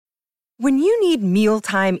When you need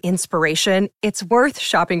mealtime inspiration, it's worth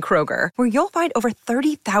shopping Kroger, where you'll find over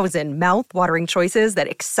 30,000 mouth-watering choices that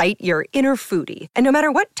excite your inner foodie. And no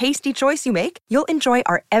matter what tasty choice you make, you'll enjoy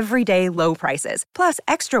our everyday low prices, plus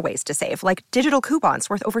extra ways to save, like digital coupons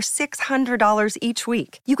worth over $600 each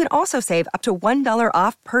week. You can also save up to $1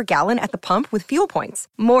 off per gallon at the pump with fuel points.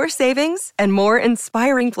 More savings and more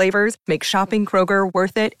inspiring flavors make shopping Kroger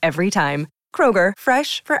worth it every time. Kroger,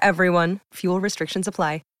 fresh for everyone. Fuel restrictions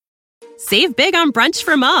apply. Save big on brunch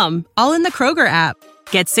for mom, all in the Kroger app.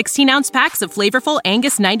 Get 16-ounce packs of flavorful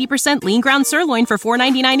Angus 90% lean ground sirloin for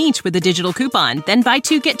 $4.99 each with a digital coupon. Then buy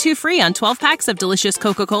 2, get 2 free on 12 packs of delicious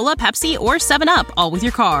Coca-Cola, Pepsi, or 7-Up, all with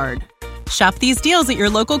your card. Shop these deals at your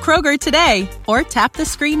local Kroger today, or tap the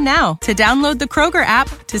screen now to download the Kroger app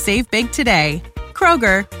to save big today.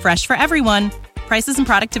 Kroger, fresh for everyone. Prices and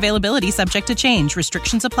product availability subject to change.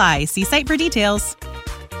 Restrictions apply. See site for details.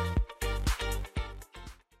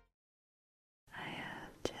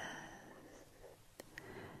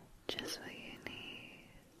 Just what you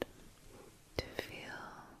need to feel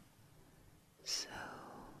so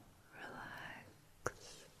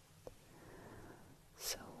relaxed,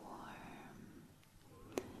 so warm,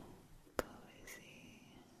 cozy,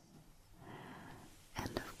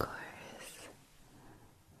 and of course,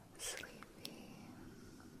 sleepy.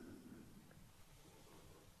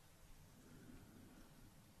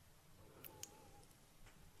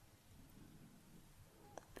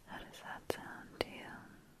 How does that sound to you?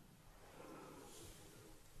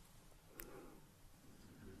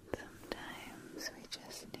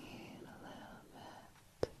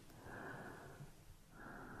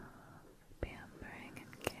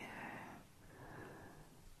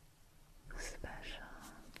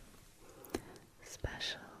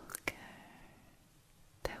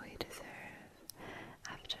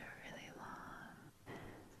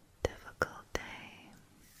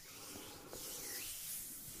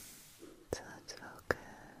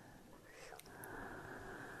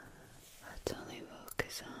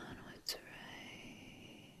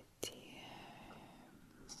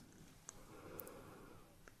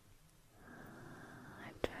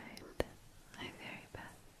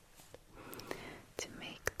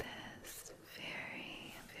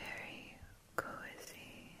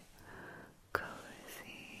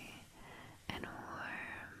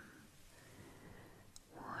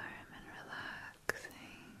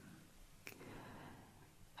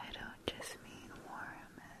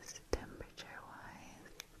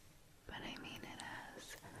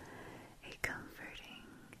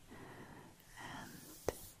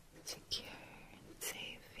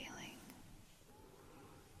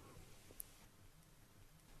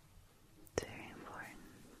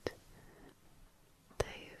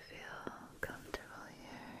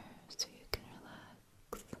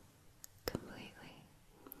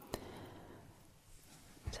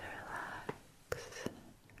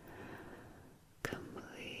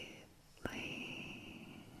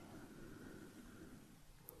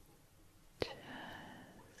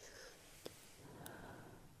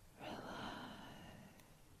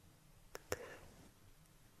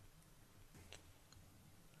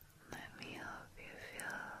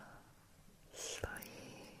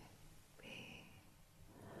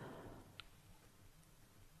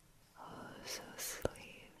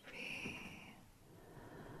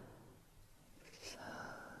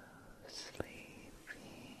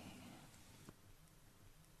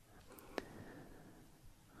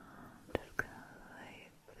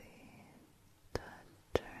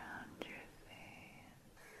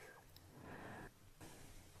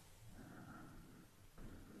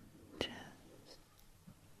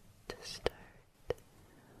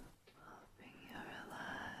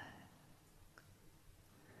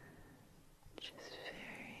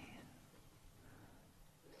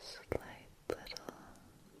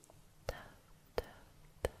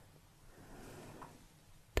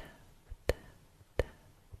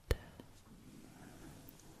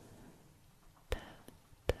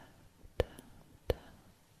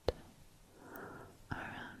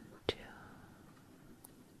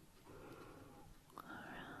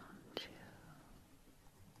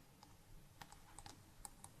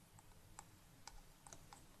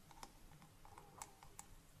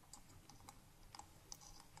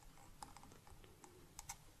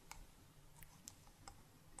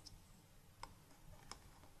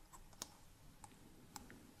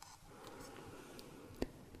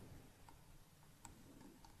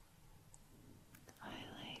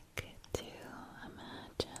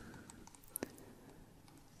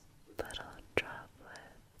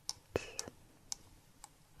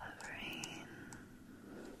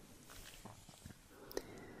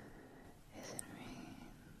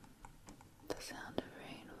 sound of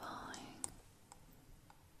rain falling.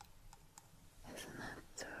 Isn't that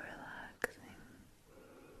so relaxing?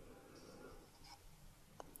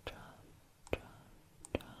 Drop, drop,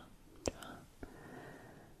 drop, drop.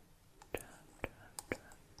 Drop, drop,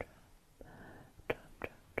 drop, drop. Drop, drop, drop,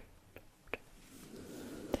 drop.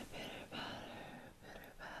 The bitter batter,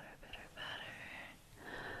 bitter batter, bitter batter.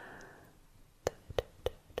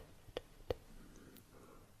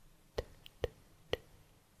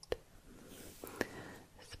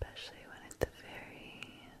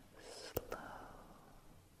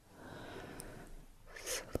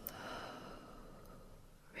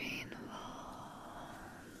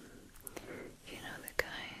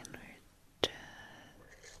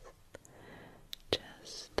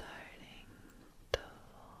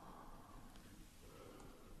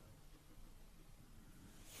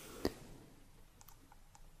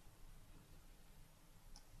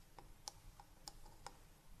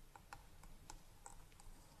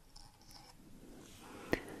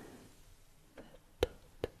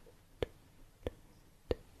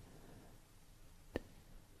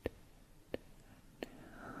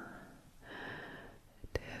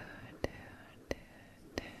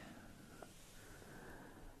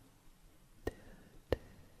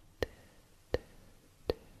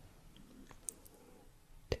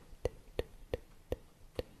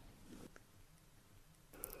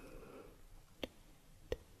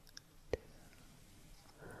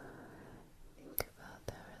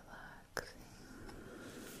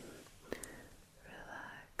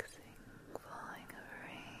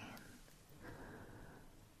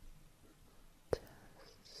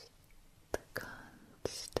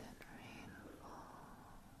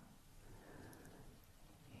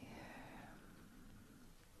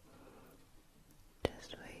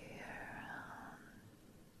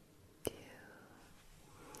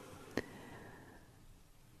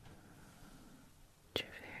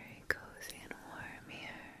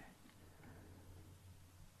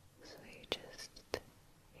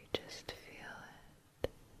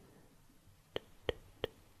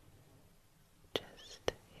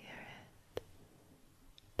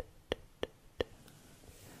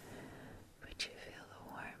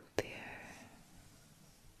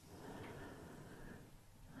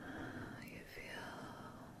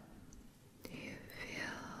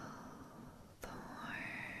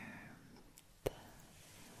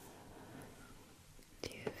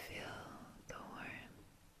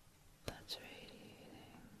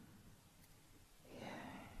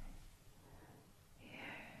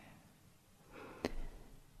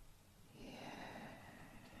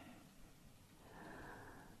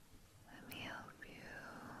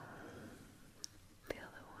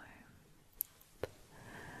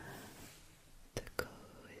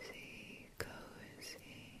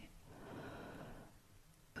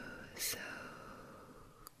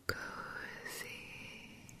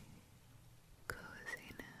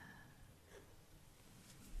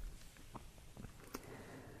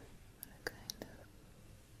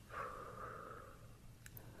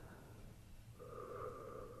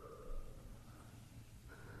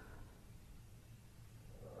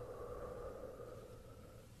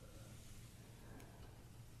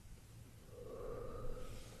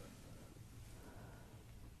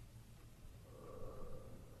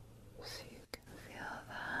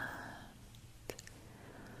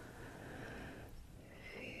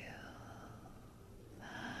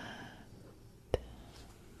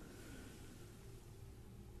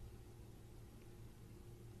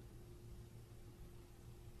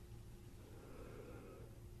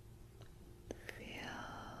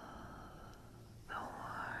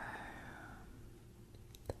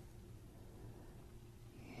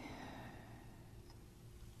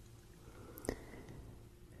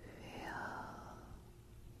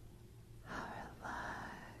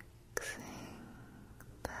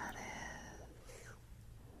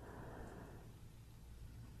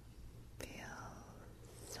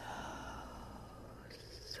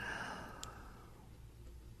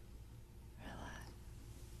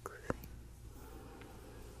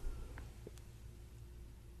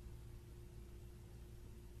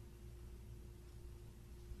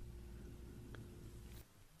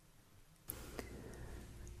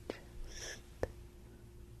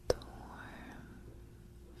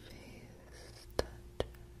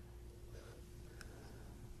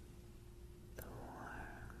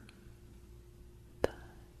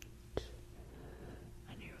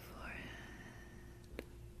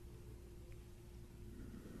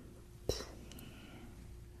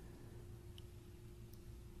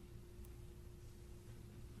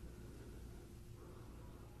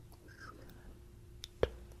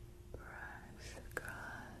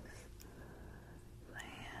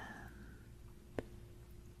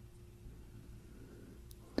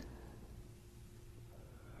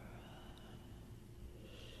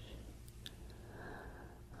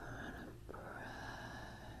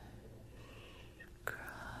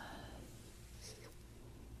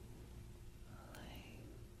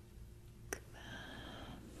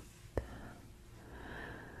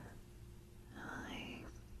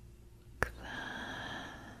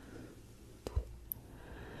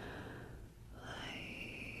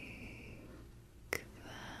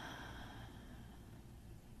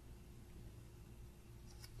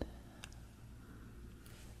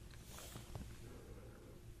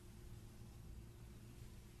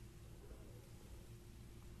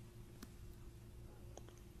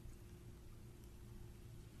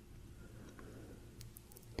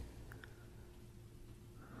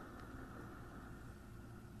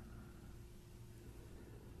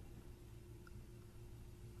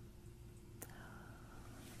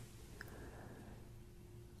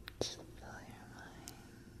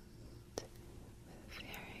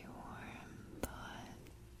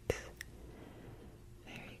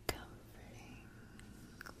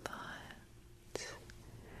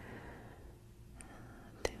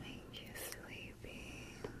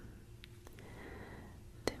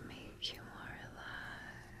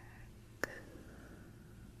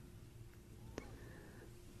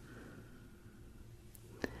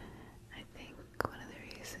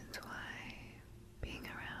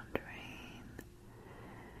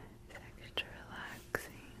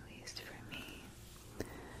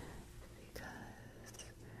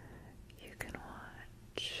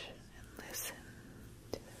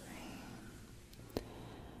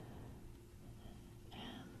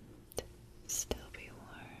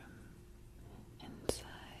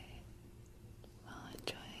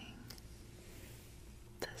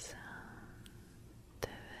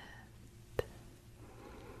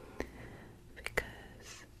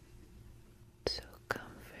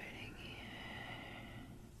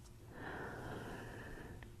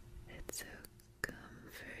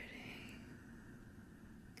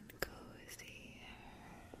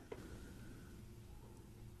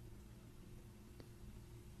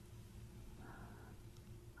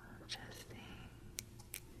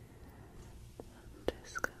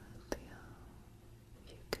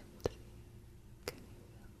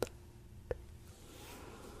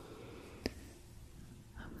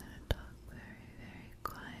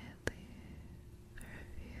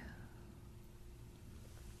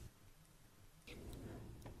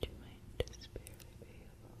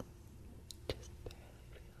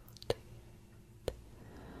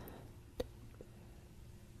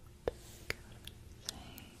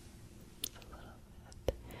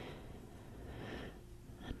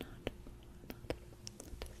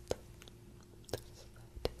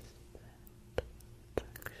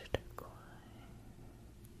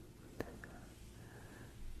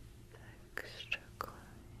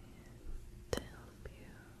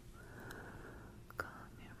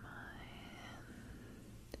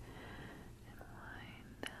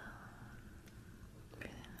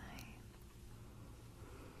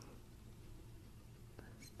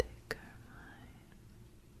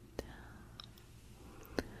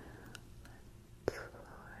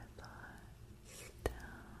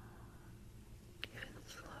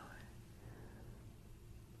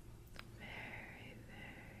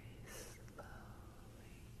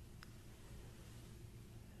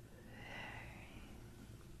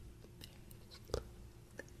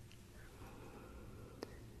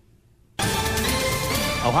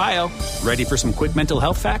 Ohio, ready for some quick mental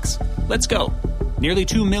health facts? Let's go. Nearly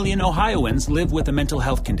 2 million Ohioans live with a mental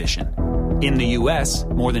health condition. In the U.S.,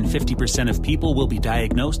 more than 50% of people will be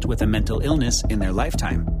diagnosed with a mental illness in their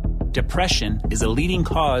lifetime. Depression is a leading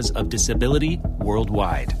cause of disability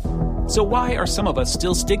worldwide. So why are some of us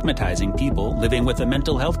still stigmatizing people living with a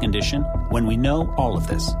mental health condition when we know all of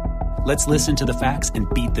this? Let's listen to the facts and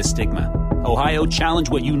beat the stigma. Ohio,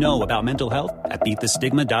 challenge what you know about mental health at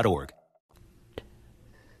beatthestigma.org.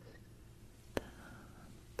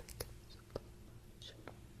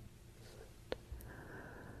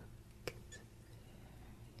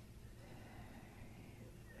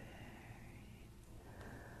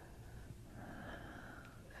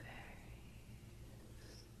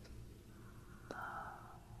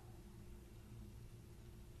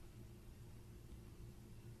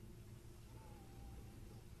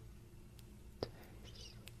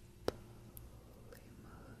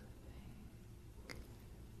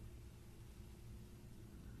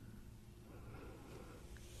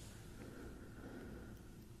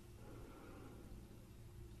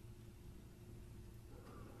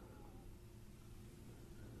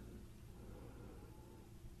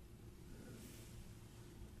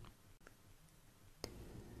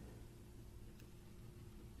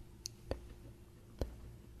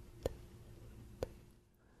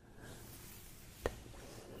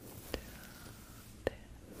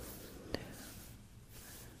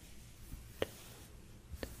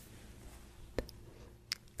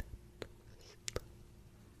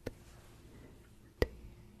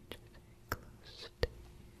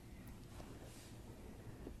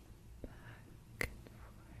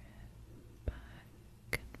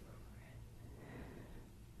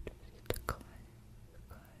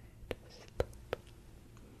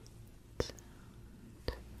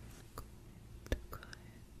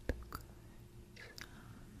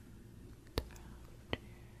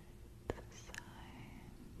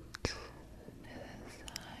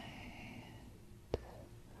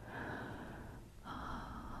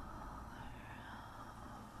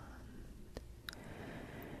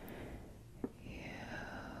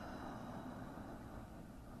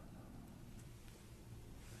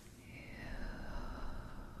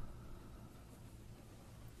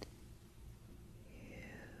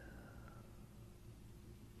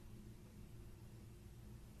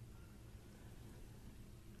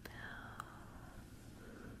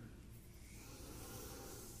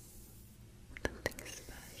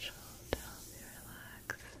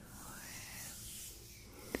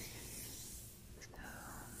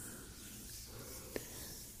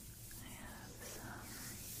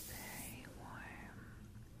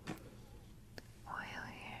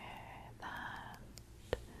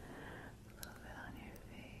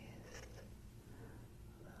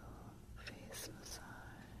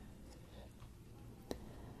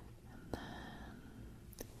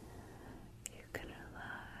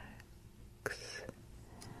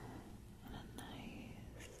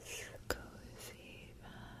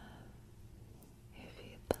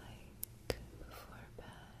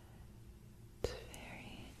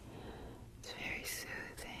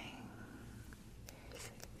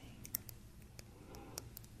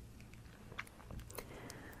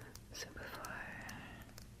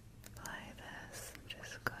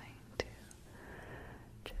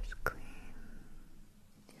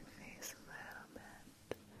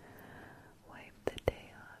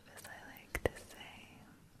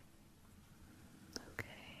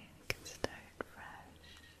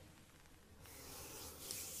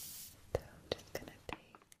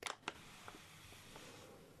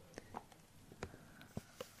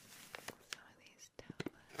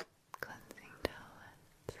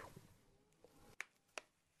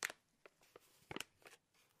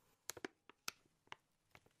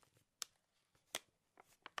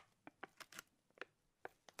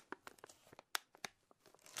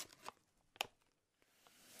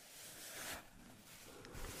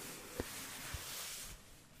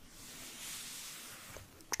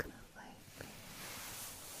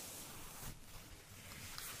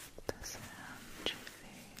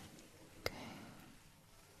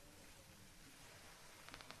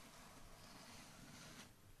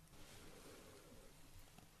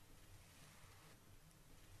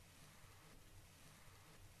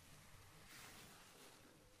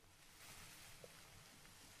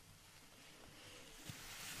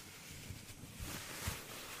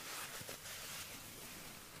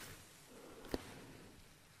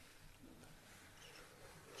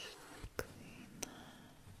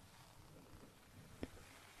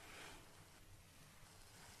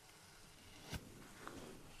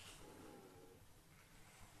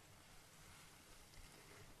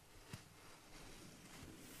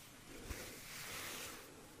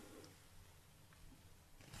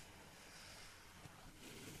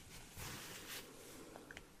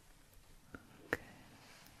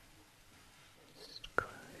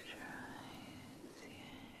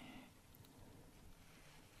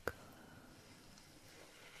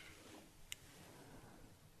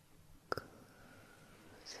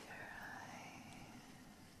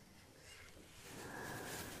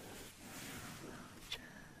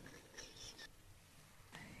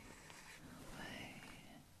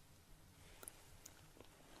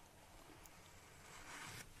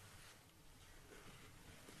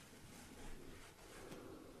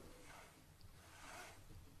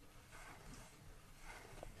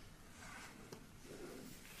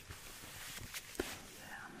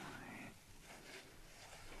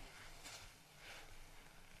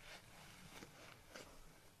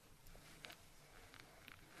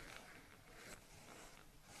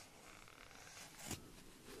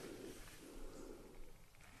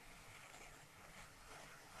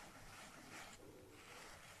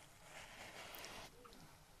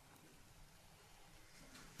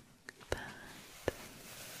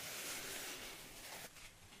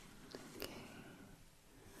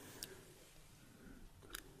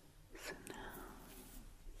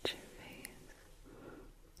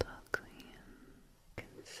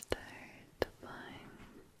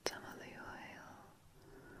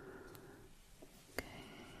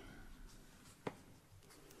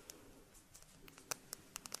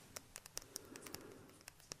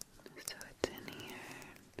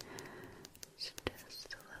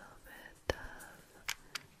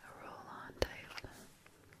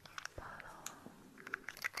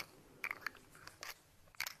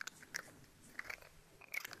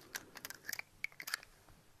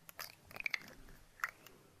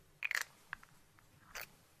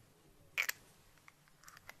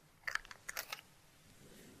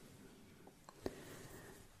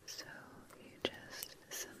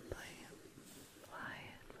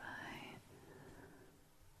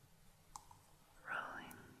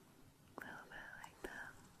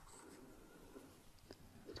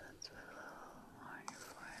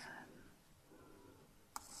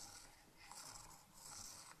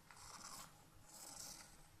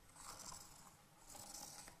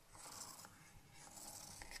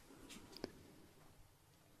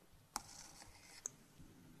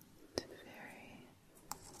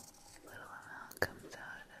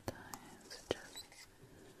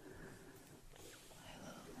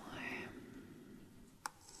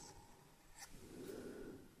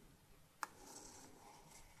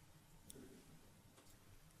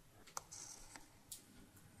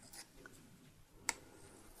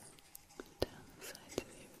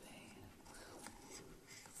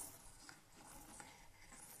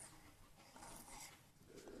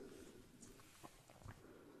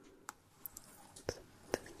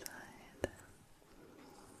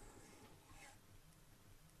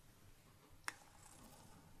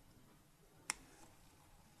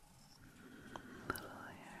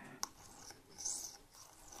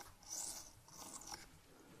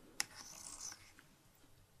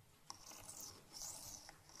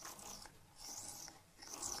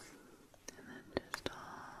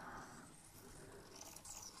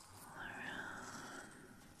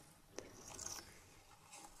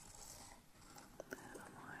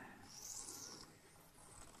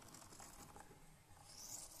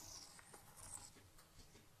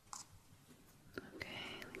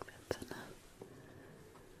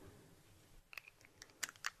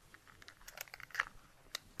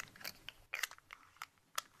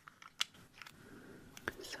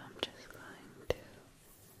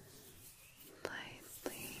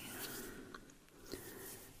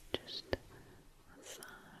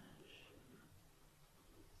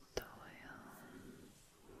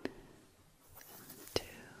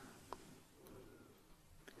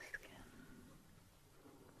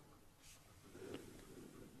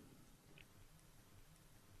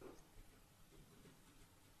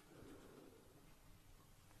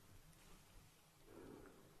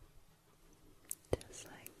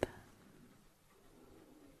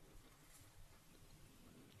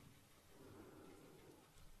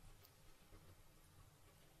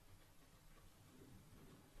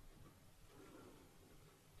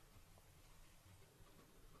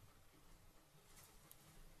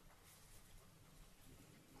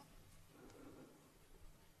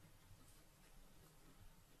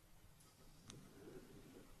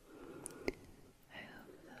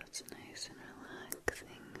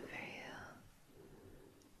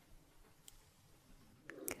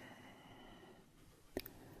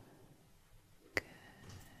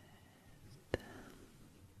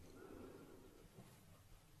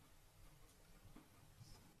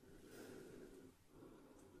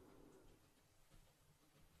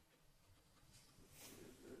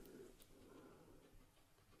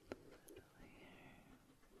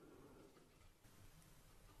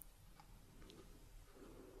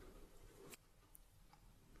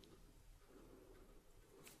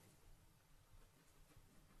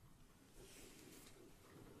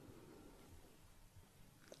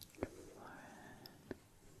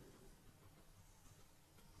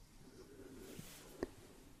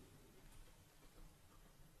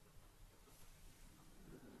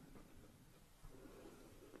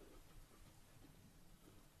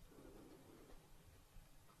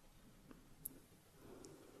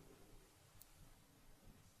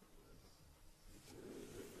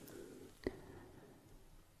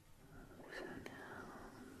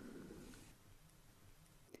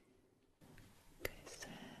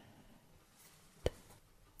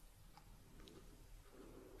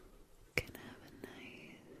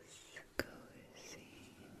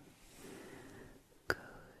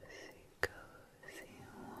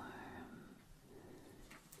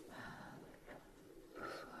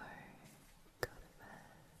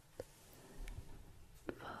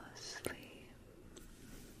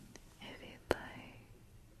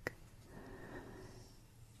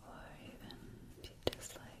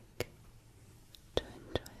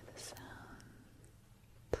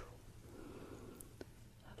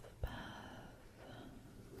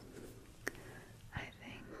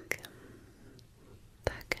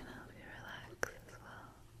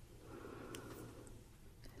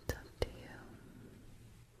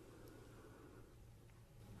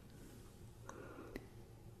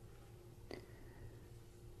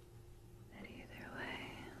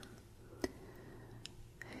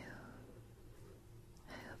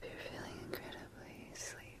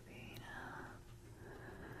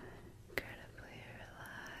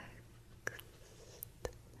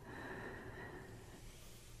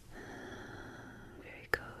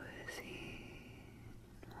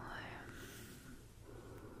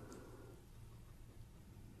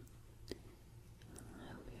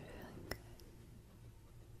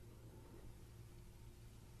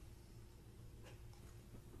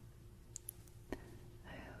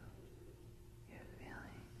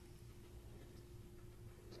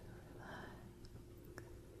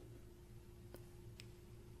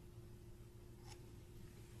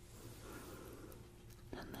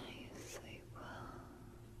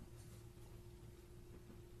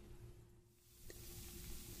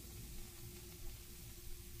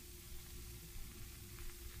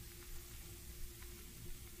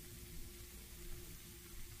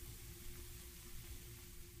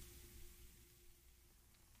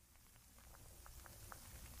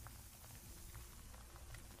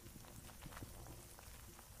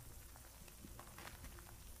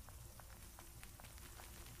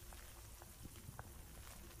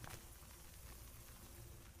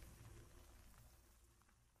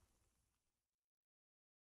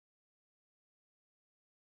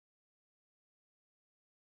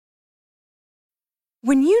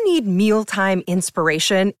 When you need mealtime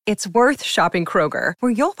inspiration, it's worth shopping Kroger,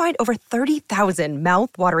 where you'll find over 30,000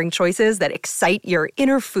 mouth-watering choices that excite your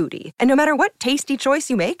inner foodie. And no matter what tasty choice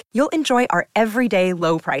you make, you'll enjoy our everyday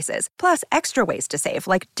low prices, plus extra ways to save,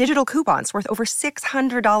 like digital coupons worth over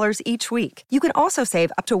 $600 each week. You can also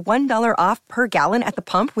save up to $1 off per gallon at the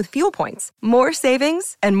pump with fuel points. More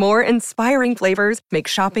savings and more inspiring flavors make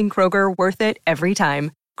shopping Kroger worth it every time.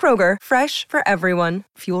 Kroger, fresh for everyone.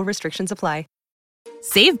 Fuel restrictions apply.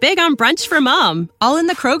 Save big on brunch for mom, all in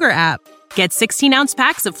the Kroger app. Get 16-ounce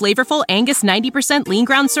packs of flavorful Angus 90% lean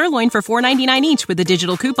ground sirloin for $4.99 each with a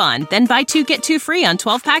digital coupon. Then buy 2, get 2 free on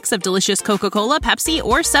 12 packs of delicious Coca-Cola, Pepsi,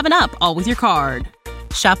 or 7-Up, all with your card.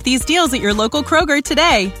 Shop these deals at your local Kroger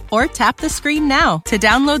today, or tap the screen now to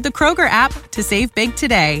download the Kroger app to save big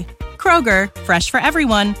today. Kroger, fresh for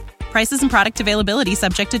everyone. Prices and product availability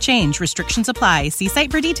subject to change. Restrictions apply. See site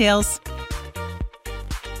for details.